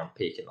first round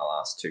pick in the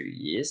last 2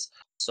 years,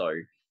 so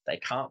they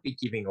can't be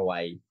giving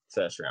away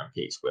first round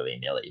picks willy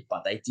nilly.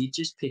 But they did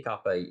just pick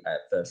up a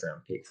first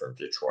round pick from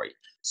Detroit,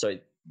 so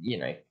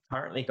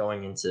currently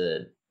going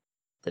into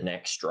the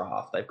next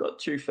draft, they've got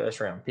 2 first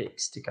round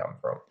picks to come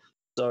from.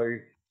 So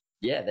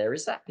yeah, there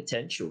is that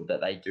potential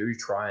that they do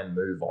try and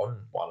move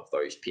on one of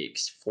those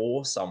picks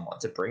for someone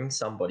to bring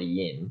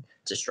somebody in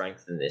to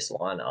strengthen this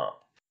lineup.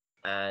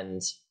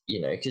 And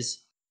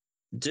because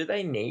do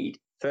they need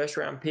first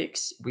round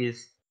picks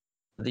with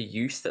the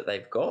youth that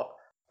they've got?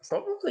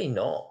 Probably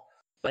not.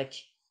 Like,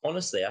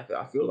 honestly,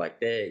 I feel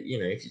like they're,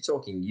 if you're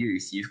talking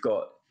youth, you've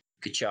got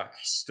Tkachuk,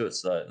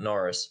 Stutzler,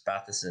 Norris,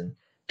 Batherson,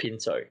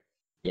 Pinto.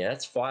 Yeah,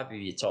 that's 5 of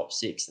your top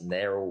 6, and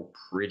they're all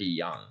pretty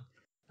young.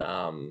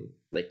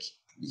 Like,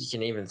 you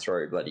can even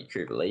throw bloody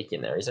Kubalik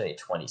in there. He's only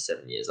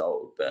 27 years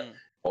old. But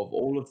of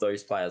all of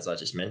those players I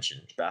just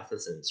mentioned,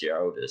 Batherson's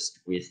your oldest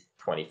with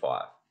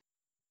 25.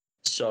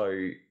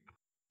 So,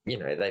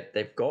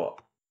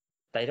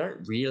 they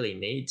don't really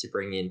need to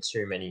bring in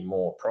too many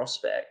more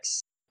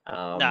prospects.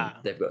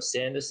 They've got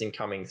Sanderson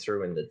coming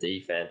through in the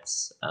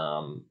defense.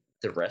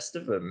 The rest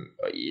of them,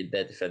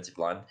 their defensive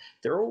line,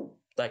 they're all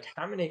like,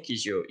 Hamonic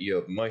is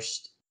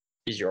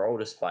your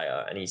oldest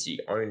player, and he's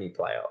the only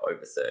player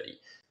over 30.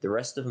 The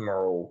rest of them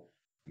are all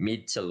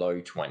mid to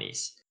low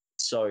 20s.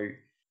 So,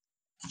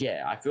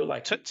 yeah, I feel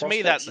like To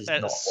me, that prospects is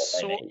not that's what they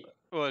sort need.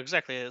 well,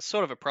 exactly. It's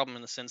sort of a problem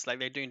in the sense like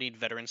they do need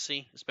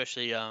veterancy,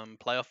 especially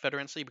playoff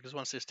veterancy, because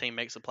once this team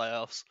makes the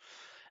playoffs,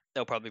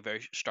 they'll probably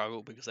very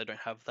struggle because they don't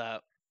have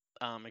that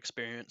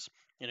experience.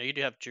 You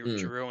do have Mm.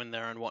 Giroux in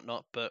there and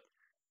whatnot, but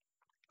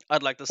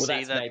I'd like to Well, see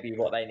that's that. maybe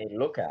what they need to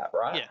look at,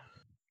 right? Yeah.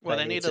 Well,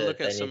 they need to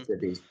look at They need some, to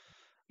be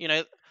you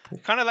know,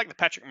 kind of like the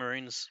Patrick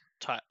Maroons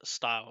type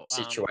style.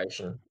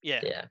 situation.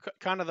 Yeah, Yeah.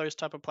 kind of those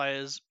type of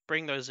players.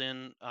 Bring those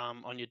in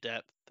on your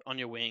depth, on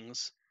your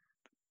wings.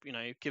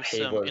 Give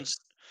He some was.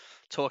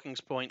 talking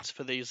points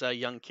for these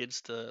young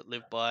kids to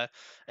live by.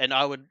 And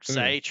I would Mm,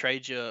 say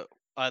trade your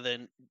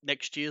either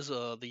next year's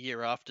or the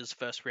year after's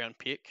first round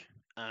pick.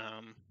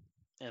 And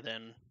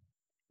then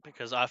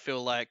because I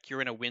feel like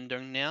you're in a window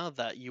now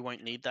that you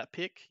won't need that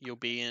pick. You'll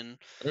be in,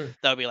 mm,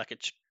 that'll be like a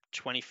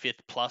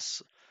 25th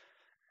plus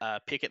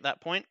pick at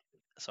that point.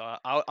 So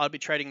I'd be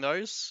trading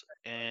those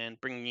and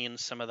bringing in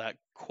some of that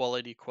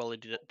quality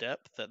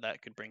depth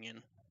that could bring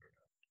in.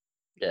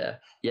 yeah.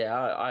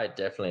 Yeah. I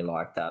definitely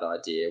like that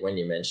idea. When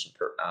you mentioned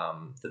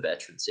the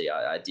veterancy,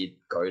 I did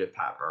go to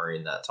Pat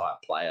Maroon, that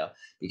type player,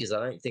 because I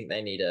don't think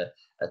they need a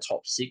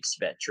top six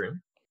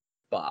veteran.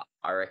 But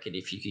I reckon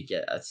if you could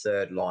get a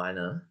third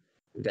liner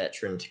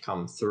veteran to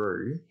come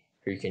through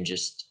who can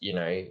just,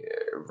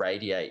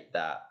 radiate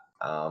that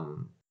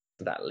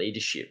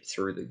leadership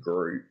through the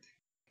group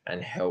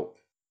and help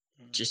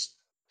Mm. just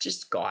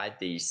just guide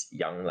these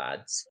young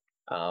lads,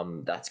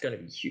 that's going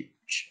to be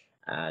huge.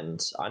 And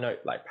I know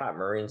like Pat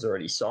Maroon's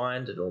already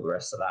signed and all the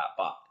rest of that,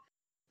 but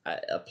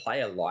a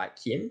player like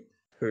him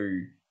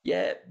who,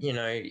 yeah,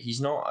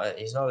 he's not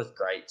a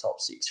great top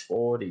six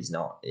forward. He's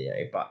not,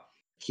 but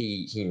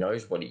he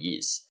knows what he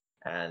is,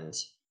 and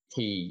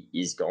he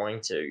is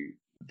going to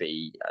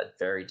be a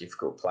very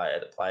difficult player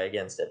to play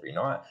against every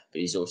night.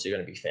 But he's also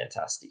going to be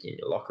fantastic in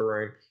your locker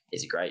room.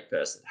 He's a great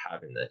person to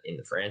have in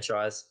the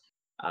franchise.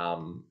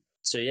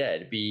 So yeah,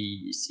 it'd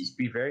be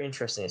very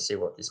interesting to see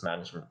what this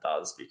management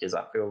does, because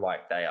I feel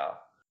like they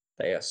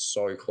are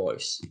so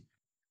close.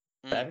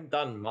 They Mm. haven't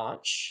done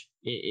much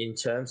in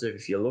terms of,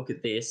 if you look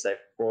at this, they've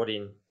brought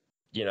in,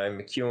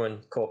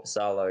 McEwen,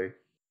 Corpusalo,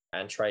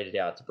 and traded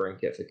out to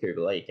Brinket for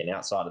Kubalik. And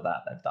outside of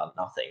that, they've done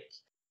nothing.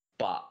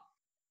 But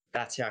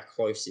that's how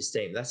close this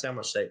team, that's how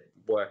much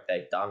work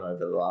they've done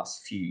over the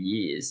last few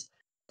years,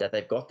 that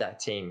they've got that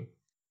team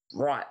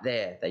right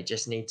there. They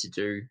just need to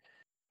do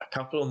a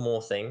couple of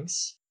more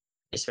things,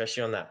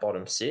 especially on that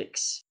bottom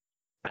six.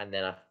 And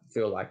then I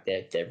feel like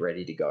they're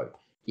ready to go.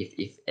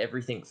 If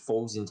everything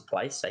falls into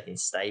place, they can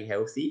stay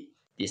healthy.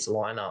 This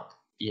lineup,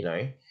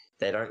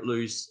 they don't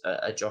lose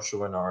a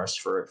Joshua Norris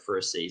for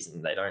a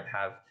season. They don't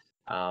have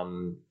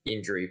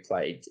injury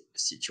plagued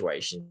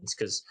situations,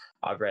 because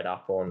I've read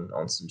up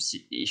on some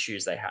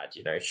issues they had.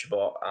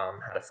 Chabot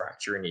had a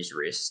fracture in his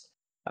wrist.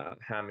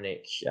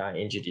 Hamonic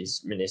injured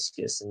his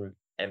meniscus and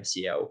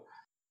MCL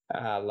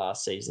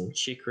last season.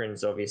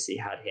 Chikrin's obviously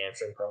had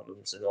hamstring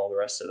problems and all the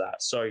rest of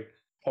that. So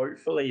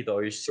hopefully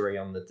those three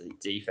on the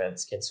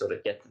defense can sort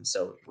of get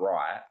themselves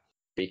right,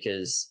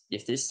 because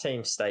if this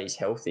team stays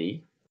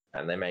healthy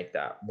and they make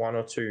that one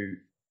or two,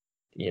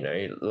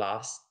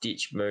 last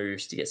ditch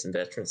moves to get some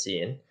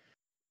veterancy in,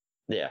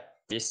 yeah,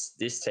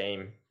 this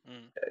team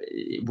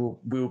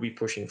will be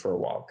pushing for a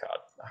wild card,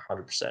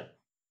 100%.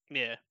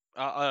 Yeah,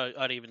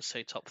 I'd even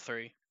say top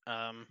three.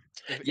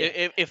 If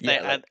Yeah, if they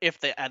yeah,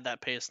 like, add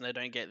that pace and they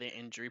don't get the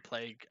injury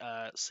plague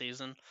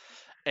season,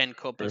 and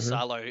mm-hmm,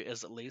 Corpusalo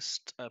is at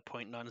least a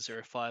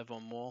 .905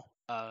 or more,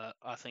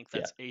 I think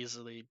yeah, that's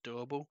easily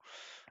doable.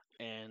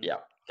 And yeah.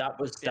 yeah,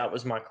 That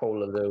was my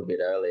call a little bit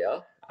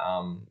earlier.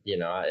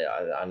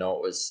 I know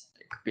it was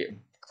a bit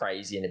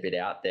crazy and a bit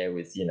out there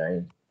with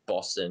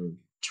Boston,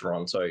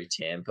 Toronto,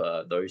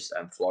 Tampa, those,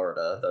 and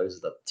Florida. Those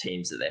are the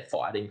teams that they're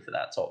fighting for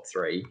that top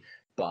three.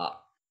 But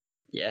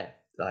yeah,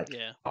 like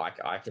yeah,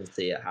 I can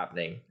see it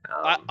happening.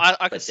 I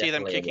could But see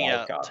them definitely a kicking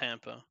wild out card.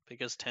 Tampa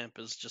because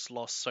Tampa's just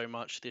lost so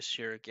much this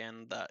year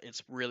again that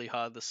it's really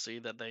hard to see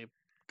that they're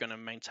gonna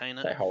maintain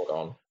it. They hold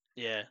on.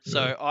 Yeah, so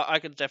Mm. I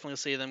could definitely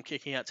see them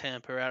kicking out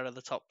Tampa out of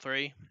the top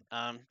three,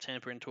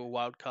 Tampa into a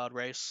wild card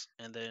race,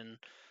 and then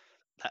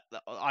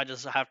I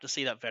just have to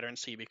see that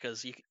veterancy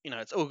because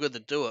it's all good to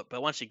do it,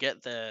 but once you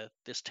get there,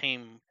 this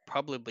team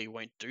probably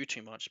won't do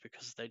too much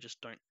because they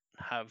just don't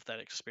have that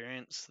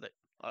experience. That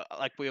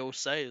like we all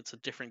say, it's a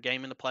different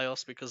game in the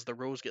playoffs because the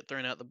rules get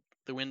thrown out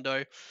the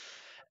window,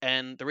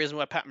 and the reason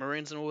why Pat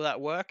Maroons and all that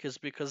work is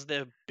because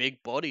they're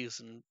big bodies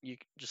and you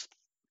just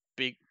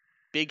big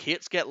big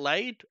hits get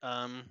laid,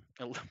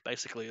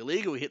 basically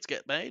illegal hits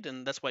get made,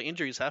 and that's why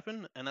injuries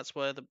happen, and that's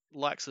why the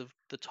likes of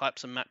the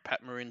types of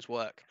Pat Maroons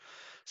work.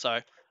 So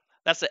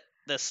that's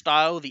the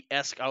style, the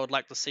esque I would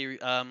like to see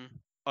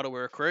Ottawa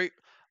recruit.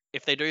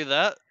 If they do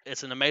that,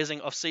 it's an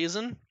amazing off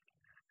season.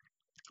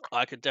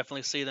 I could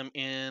definitely see them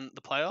in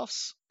the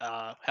playoffs.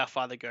 How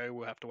far they go,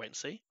 we'll have to wait and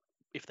see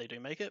if they do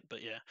make it. But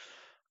yeah,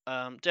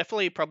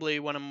 definitely probably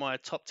one of my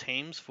top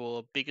teams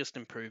for biggest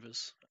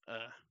improvers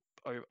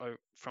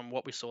from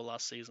what we saw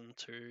last season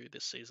to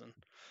this season.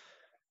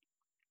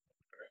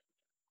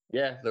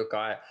 Yeah, look,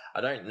 I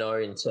don't know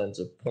in terms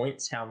of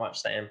points how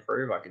much they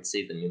improve. I could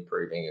see them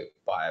improving it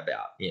by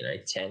about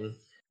 10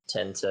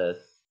 to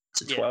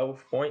Yeah,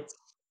 12 points,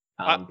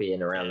 I,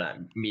 being around yeah, that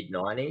mid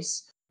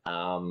 90s.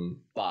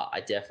 But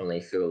I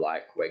definitely feel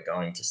like we're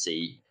going to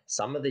see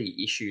some of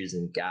the issues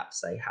and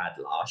gaps they had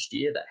last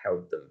year that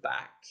held them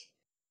back.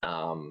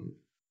 Um,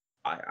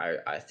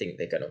 I think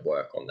they're going to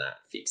work on that,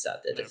 fix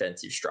that, their yeah,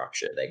 defensive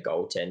structure, their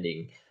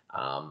goaltending.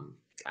 Um,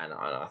 and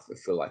I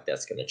feel like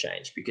that's going to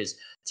change because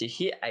to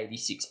hit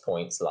 86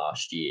 points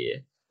last year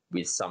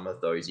with some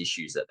of those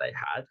issues that they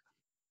had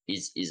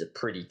is a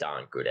pretty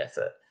darn good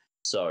effort.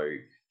 So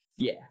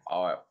yeah,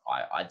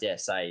 I dare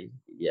say,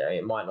 yeah,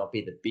 it might not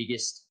be the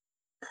biggest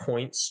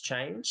points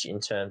change in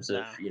terms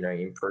of nah.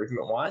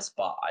 improvement wise,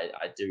 but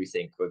I do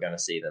think we're going to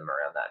see them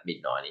around that mid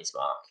 90s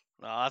mark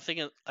No, I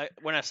think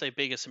when I say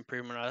biggest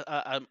improvement,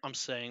 I'm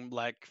saying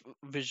like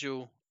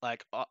visual,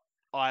 like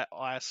eye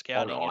on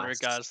scouting in ice.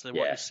 regards to what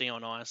you Yeah, see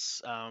on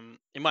ice.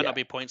 It might not yeah,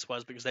 be points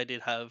wise because they did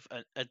have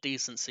a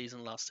decent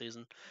season last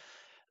season.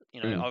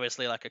 mm,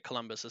 Obviously like a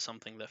Columbus or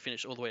something that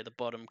finished all the way at the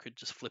bottom could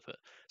just flip it.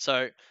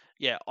 So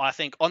yeah, I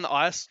think on the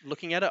ice,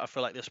 looking at it, I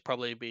feel like this will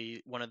probably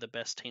be one of the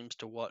best teams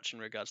to watch in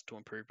regards to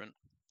improvement.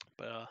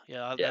 But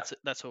yeah, yeah. that's it.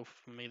 That's all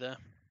for me there.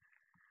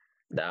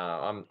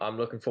 No, I'm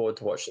looking forward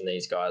to watching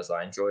these guys.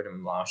 I enjoyed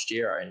them last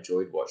year. I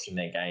enjoyed watching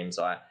their games.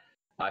 I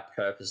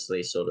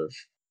purposely sort of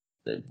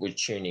was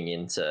tuning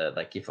into,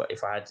 like, if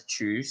I had to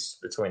choose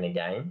between a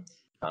game,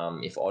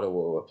 if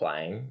Ottawa were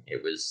playing,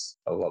 it was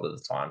a lot of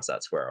the times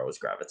that's where I was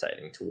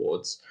gravitating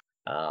towards.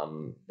 I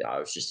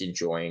was just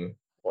enjoying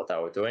what they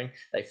were doing.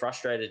 They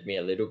frustrated me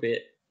a little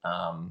bit.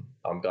 I'm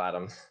glad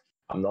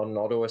I'm not an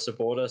Ottawa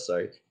supporter, so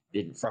it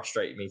didn't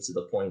frustrate me to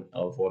the point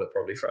of what it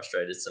probably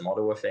frustrated some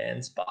Ottawa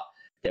fans, but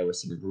there were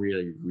some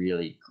really,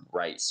 really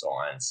great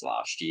signs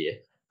last year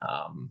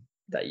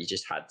that you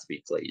just had to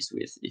be pleased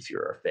with if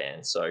you're a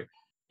fan. So,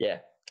 yeah,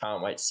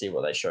 can't wait to see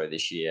what they show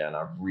this year, and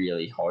I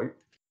really hope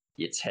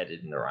it's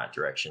headed in the right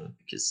direction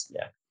because,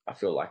 yeah, I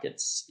feel like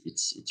it's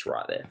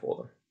right there for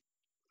them.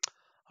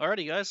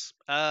 Alrighty, guys.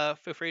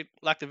 Feel free to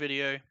like the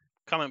video,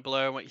 comment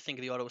below what you think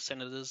of the Ottawa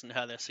Senators and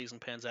how their season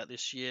pans out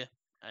this year,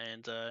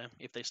 and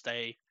if they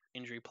stay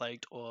injury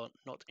plagued or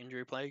not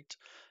injury plagued.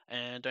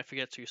 And don't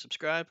forget to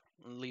subscribe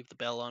and leave the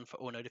bell on for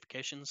all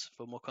notifications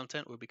for more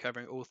content. We'll be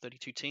covering all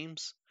 32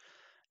 teams.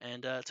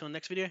 And until the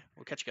next video,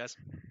 we'll catch you guys.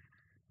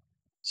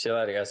 See you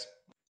later, guys.